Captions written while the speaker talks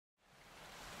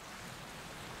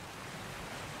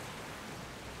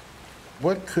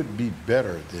What could be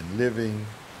better than living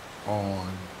on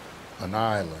an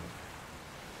island?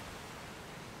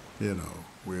 You know,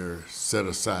 we're set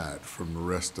aside from the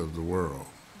rest of the world.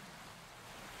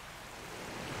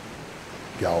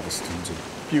 Galveston's a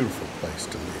beautiful place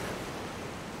to live.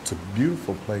 It's a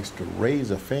beautiful place to raise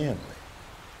a family.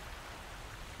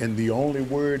 And the only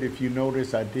word, if you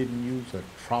notice, I didn't use a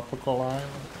tropical island,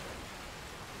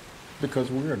 because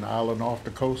we're an island off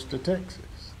the coast of Texas.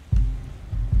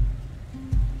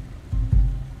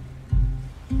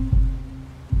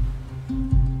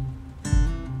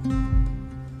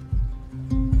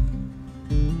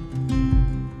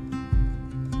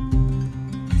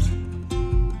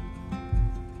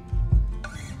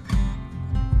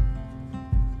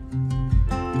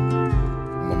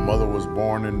 My mother was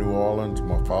born in New Orleans.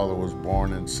 My father was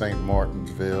born in St.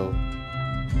 Martinsville.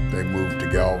 They moved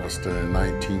to Galveston in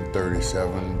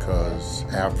 1937 because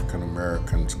African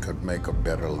Americans could make a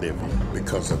better living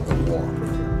because of the water.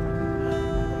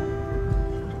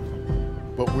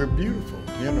 But we're beautiful,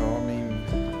 you know, I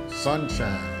mean,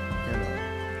 sunshine, you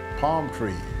know, palm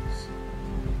trees,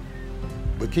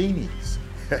 bikinis.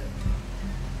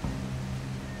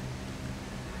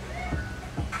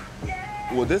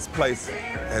 Well, this place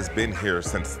has been here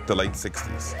since the late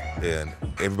 60s, and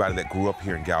everybody that grew up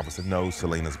here in Galveston knows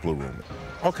Selena's Blue Room.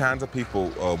 All kinds of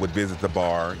people would visit the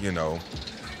bar, you know,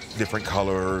 different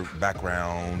color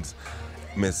backgrounds.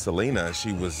 Miss Selena,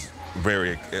 she was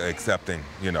very accepting,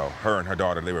 you know, her and her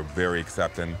daughter, they were very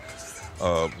accepting,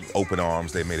 open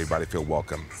arms, they made everybody feel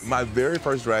welcome. My very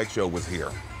first drag show was here.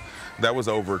 That was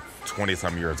over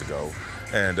 20-some years ago.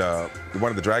 And one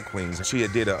of the drag queens, she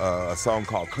had did a song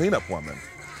called Cleanup Woman.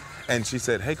 And she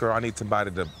said, hey girl, I need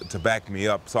somebody to back me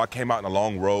up. So I came out in a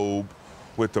long robe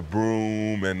with the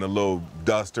broom and the little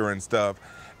duster and stuff.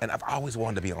 And I've always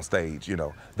wanted to be on stage, you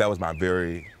know. That was my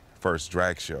very first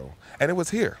drag show. And it was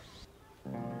here.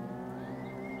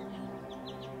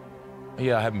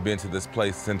 Yeah, I haven't been to this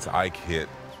place since Ike hit.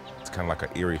 It's kind of like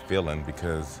an eerie feeling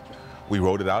because we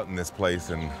wrote it out in this place,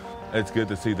 and it's good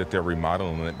to see that they're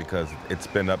remodeling it because it's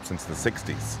been up since the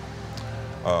 60s.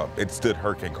 It stood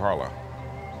Hurricane Carla.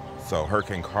 So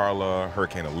Hurricane Carla,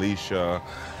 Hurricane Alicia,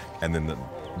 and then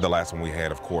the last one we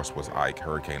had, of course, was Ike,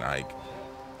 Hurricane Ike.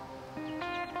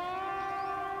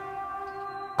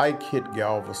 Ike hit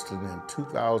Galveston in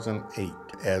 2008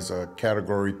 as a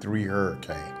Category 3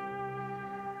 hurricane.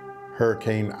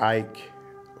 Hurricane Ike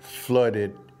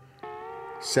flooded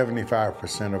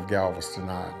 75% of Galveston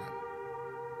Island.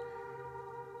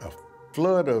 A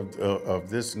flood of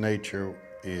this nature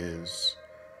is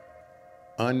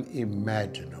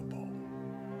unimaginable.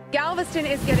 Galveston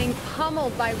is getting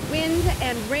pummeled by wind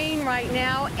and rain right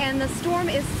now, and the storm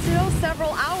is still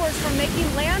several hours from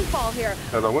making landfall here.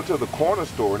 As I went to the corner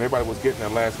store and everybody was getting their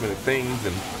last minute things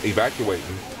and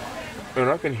evacuating, and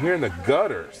I can hear in the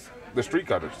gutters, the street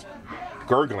gutters,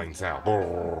 gurgling sound.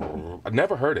 I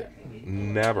never heard it.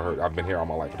 Never heard it. I've been here all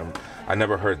my life, but I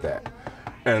never heard that.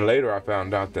 And later I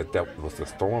found out that that was the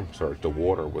storm surge. The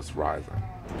water was rising.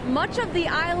 Much of the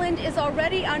island is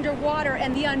already underwater,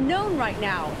 and the unknown right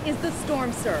now is the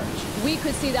storm surge. We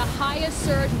could see the highest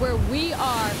surge where we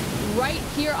are right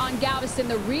here on Galveston.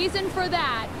 The reason for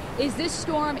that is this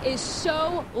storm is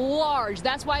so large.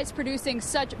 That's why it's producing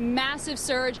such massive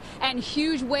surge and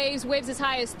huge waves, waves as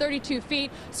high as 32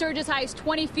 feet, surge as high as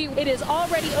 20 feet. It is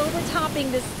already overtopping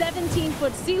the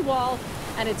 17-foot seawall,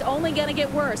 and it's only going to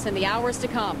get worse in the hours to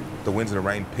come. The winds and the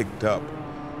rain picked up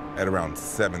at around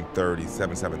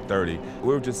 7:30.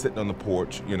 We were just sitting on the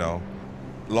porch, you know,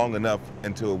 long enough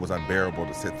until it was unbearable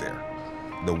to sit there.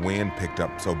 The wind picked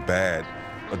up so bad.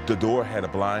 The door had a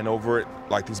blind over it,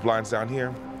 like these blinds down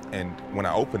here, and when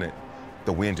I opened it,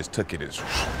 the wind just took it and just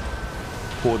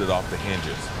pulled it off the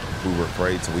hinges. We were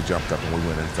afraid, so we jumped up and we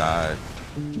went inside.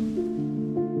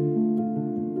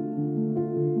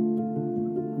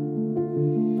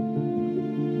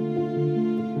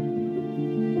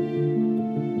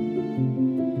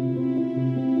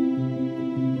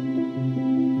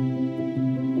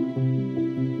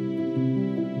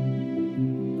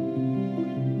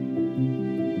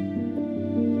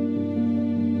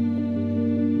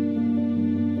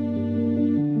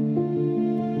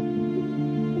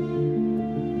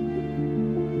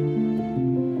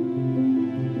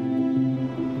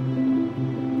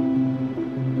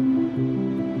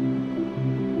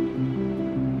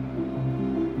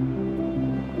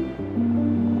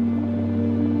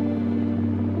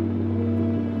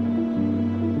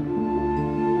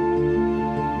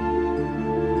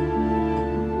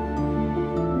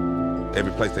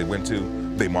 Every place they went to,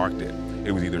 they marked it.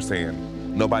 It was either saying,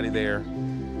 nobody there,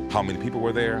 how many people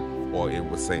were there, or it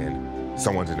was saying,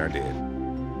 someone's in there dead.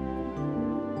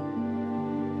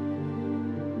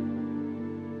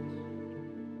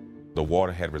 The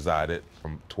water had resided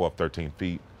from 12, 13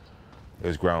 feet. It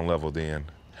was ground level then.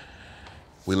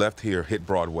 We left here, hit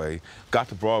Broadway, got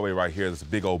to Broadway right here. There's a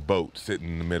big old boat sitting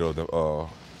in the middle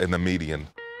of in the median.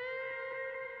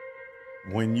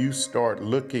 When you start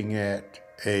looking at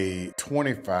a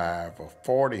 25 or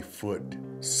 40-foot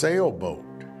sailboat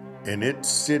and it's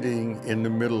sitting in the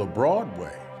middle of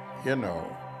Broadway, you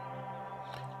know,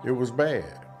 it was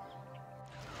bad.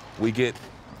 We get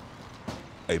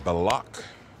a block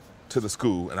to the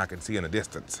school, and I can see in the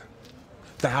distance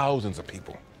thousands of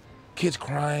people. Kids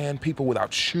crying, people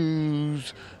without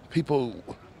shoes, people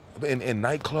in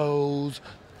night clothes.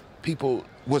 People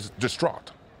was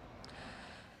distraught.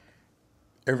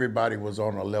 Everybody was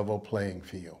on a level playing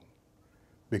field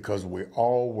because we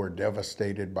all were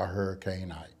devastated by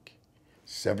Hurricane Ike.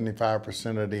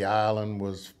 75% of the island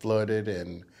was flooded,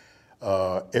 and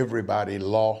everybody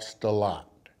lost a lot.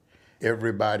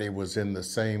 Everybody was in the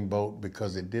same boat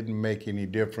because it didn't make any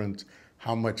difference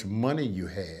how much money you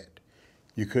had.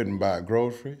 You couldn't buy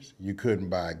groceries, you couldn't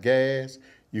buy gas,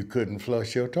 you couldn't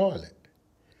flush your toilet.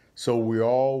 So we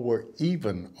all were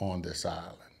even on this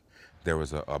island. There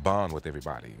was a bond with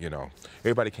everybody, you know.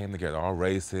 Everybody came together, all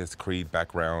races, creed,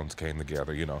 backgrounds came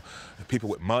together, you know. People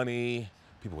with money,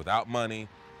 people without money.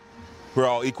 We're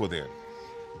all equal then.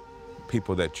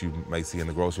 People that you may see in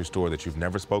the grocery store that you've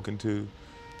never spoken to,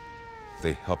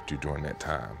 they helped you during that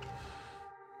time.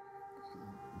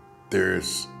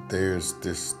 There's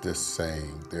this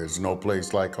saying, there's no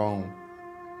place like home.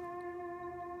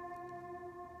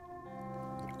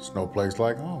 There's no place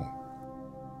like home.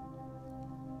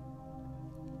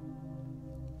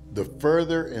 The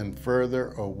further and further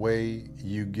away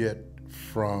you get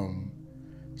from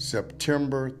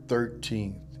September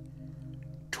 13th,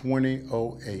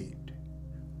 2008,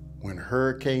 when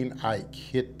Hurricane Ike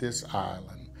hit this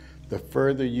island, the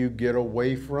further you get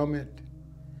away from it,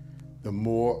 the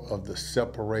more of the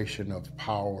separation of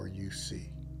power you see.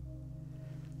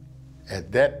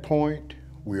 At that point,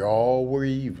 we all were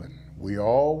even. We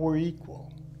all were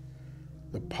equal.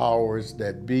 The powers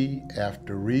that be,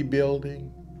 after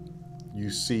rebuilding, you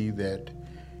see that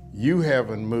you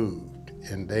haven't moved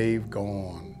and they've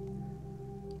gone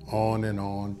on and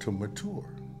on to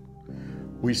mature.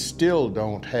 We still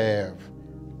don't have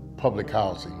public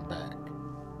housing back.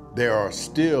 There are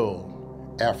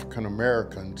still African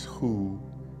Americans who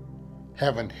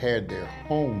haven't had their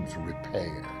homes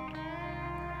repaired.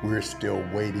 We're still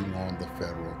waiting on the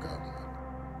federal government.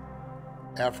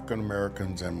 African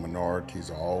Americans and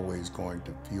minorities are always going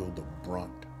to feel the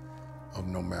brunt of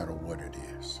no matter what it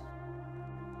is.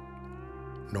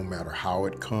 No matter how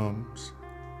it comes,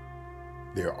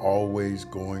 they're always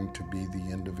going to be the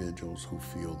individuals who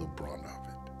feel the brunt of it.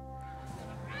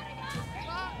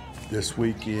 This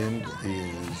weekend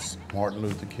is Martin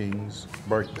Luther King's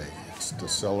birthday. It's the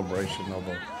celebration of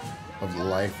the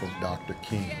life of Dr.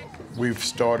 King. We've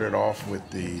started off with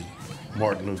the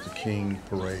Martin Luther King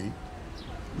parade,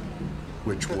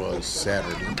 which was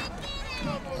Saturday.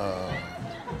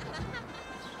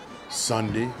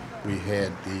 Sunday, we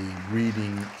had the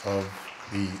reading of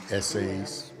the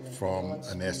essays from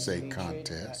an essay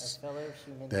contest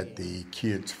that the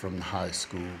kids from the high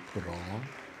school put on.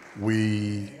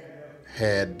 We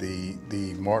had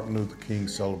the Martin Luther King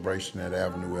celebration at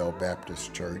Avenue L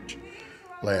Baptist Church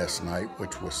last night,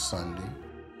 which was Sunday.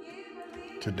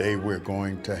 Today we're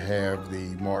going to have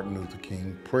the Martin Luther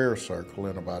King prayer circle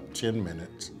in about 10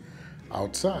 minutes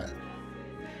outside.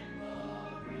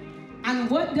 And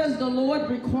what does the Lord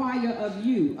require of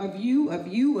you, and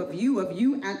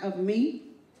of me?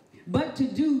 But to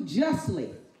do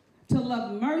justly, to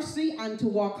love mercy, and to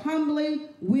walk humbly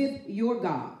with your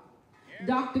God.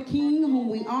 Dr. King, whom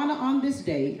we honor on this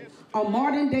day, a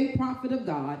modern-day prophet of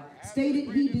God,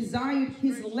 stated he desired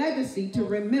his legacy to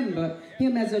remember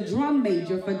him as a drum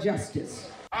major for justice.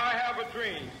 I have a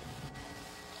dream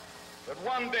that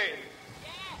one day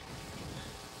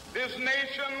this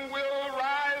nation will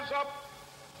rise up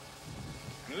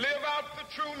and live out the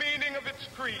true meaning of its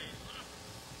creed.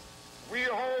 We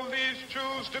hold these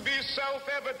truths to be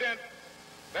self-evident,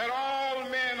 that all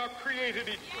men are created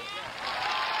equal.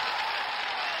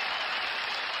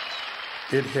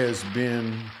 It has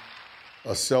been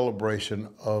a celebration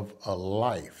of a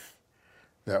life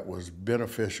that was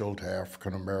beneficial to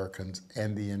African Americans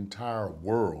and the entire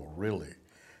world, really,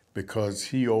 because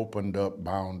he opened up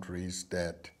boundaries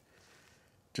that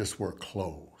just were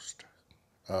closed.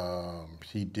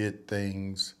 He did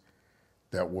things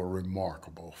that were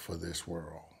remarkable for this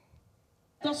world.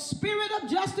 The spirit of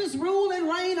justice rule and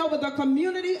reign over the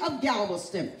community of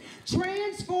Galveston.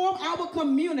 Transform our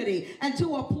community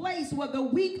into a place where the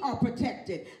weak are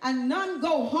protected and none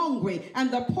go hungry and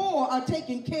the poor are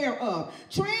taken care of.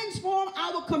 Transform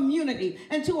our community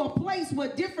into a place where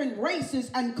different races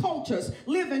and cultures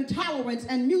live in tolerance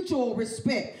and mutual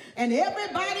respect. And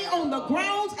everybody on the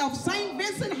grounds of St.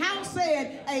 Vincent House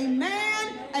said,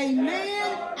 amen,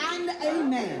 amen, and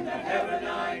amen. In the heaven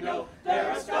I know, there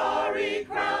are starry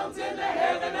crowns in the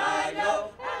heaven I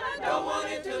know, and I don't want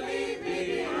it to leave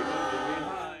me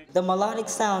behind. The melodic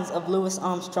sounds of Louis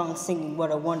Armstrong singing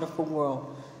What a Wonderful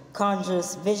World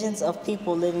conjures visions of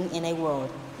people living in a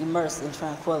world immersed in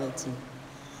tranquility.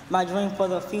 My dream for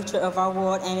the future of our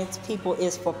world and its people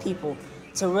is for people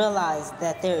to realize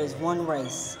that there is one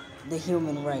race, the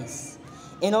human race.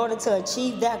 In order to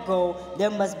achieve that goal,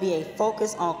 there must be a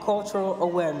focus on cultural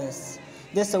awareness.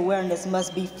 This awareness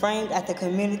must be framed at the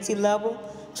community level,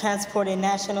 transported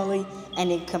nationally, and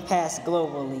encompassed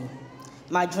globally.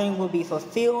 My dream will be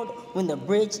fulfilled when the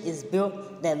bridge is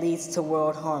built that leads to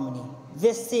world harmony.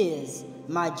 This is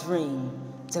my dream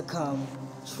to come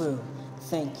true.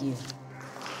 Thank you.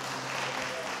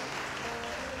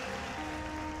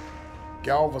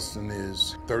 Galveston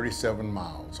is 37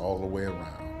 miles all the way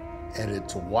around, and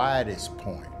its widest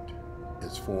point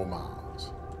is 4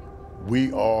 miles.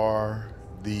 We are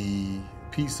the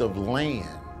piece of land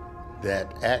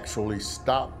that actually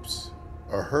stops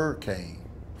a hurricane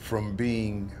from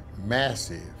being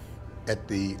massive at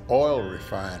the oil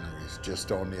refineries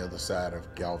just on the other side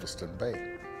of Galveston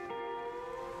Bay.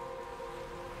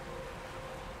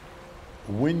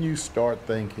 When you start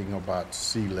thinking about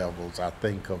sea levels, I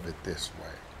think of it this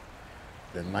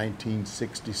way. In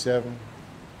 1967,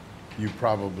 you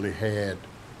probably had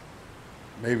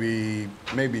maybe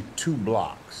 2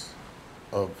 blocks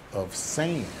of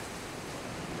sand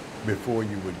before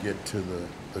you would get to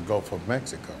the Gulf of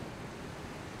Mexico.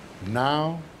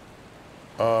 Now,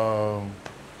 I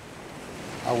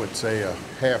would say a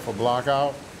half a block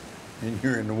out and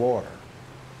you're in the water.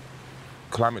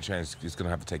 Climate change is going to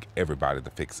have to take everybody to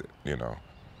fix it, you know.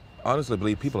 I honestly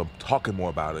believe people are talking more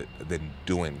about it than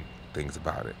doing things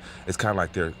about it. It's kind of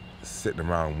like they're sitting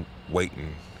around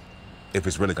waiting if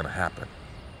it's really going to happen.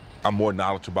 I'm more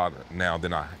knowledgeable about it now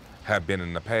than I have been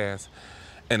in the past,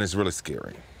 and it's really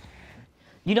scary.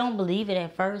 You don't believe it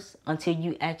at first until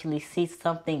you actually see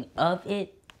something of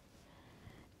it.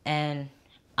 And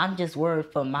I'm just worried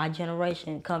for my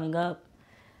generation coming up,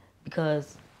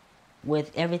 because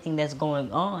with everything that's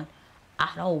going on, I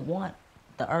don't want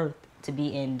the earth to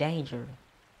be in danger.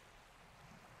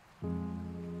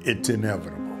 It's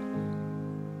inevitable,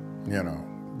 you know,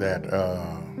 that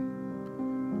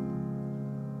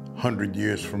 100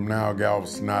 years from now,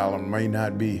 Galveston Island may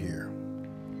not be here.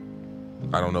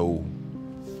 I don't know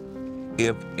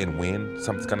if and when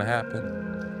something's gonna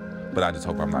happen, but I just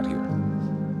hope I'm not here.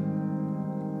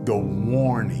 The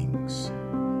warnings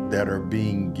that are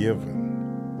being given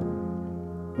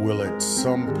will at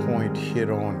some point hit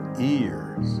on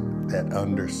ears that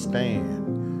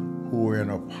understand, who are in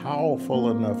a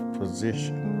powerful enough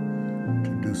position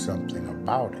to do something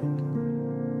about it.